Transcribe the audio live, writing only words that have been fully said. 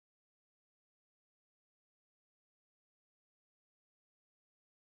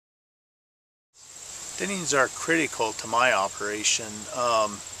Thinnings are critical to my operation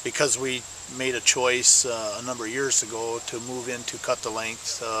because we made a choice a number of years ago to move into cut the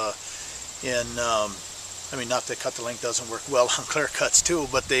length. I mean, not that cut the length doesn't work well on clear cuts too,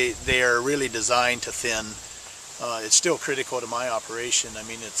 but they are really designed to thin. It's still critical to my operation. I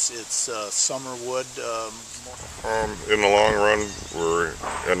mean, it's summer wood. In the long run, we're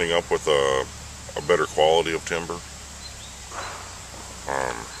ending up with a better quality of timber.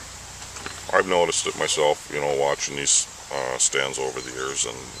 I've noticed it myself, watching these stands over the years,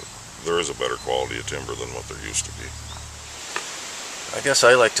 and there is a better quality of timber than what there used to be. I guess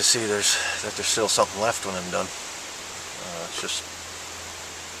I like to see that there's still something left when I'm done. It just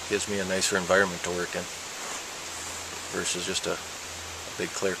gives me a nicer environment to work in versus just a big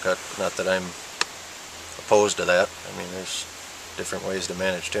clear cut. Not that I'm opposed to that. I mean, there's different ways to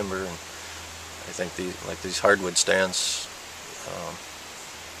manage timber, and I think these hardwood stands,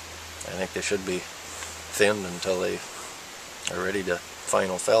 I think they should be thinned until they are ready to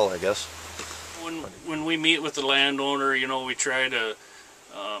final fell, I guess. When we meet with the landowner, we try to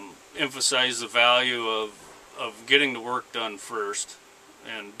emphasize the value of getting the work done first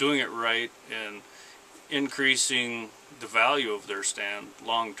and doing it right and increasing the value of their stand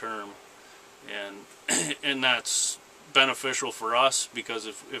long term, and that's beneficial for us because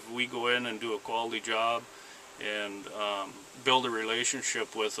if we go in and do a quality job and build a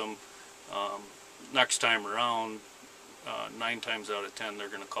relationship with them, next time around, 9 times out of 10 they're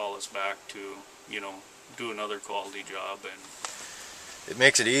going to call us back to do another quality job. And it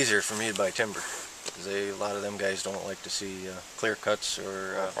makes it easier for me to buy timber because a lot of them guys don't like to see clear cuts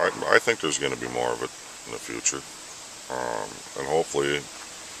or I think there's going to be more of it in the future, and hopefully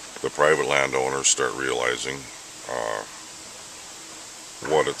the private landowners start realizing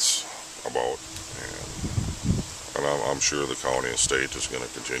what it's about, and I'm sure the county and state is going to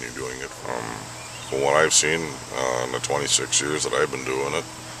continue doing it. From what I've seen in the 26 years that I've been doing it,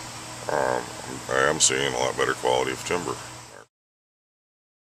 I am seeing a lot better quality of timber.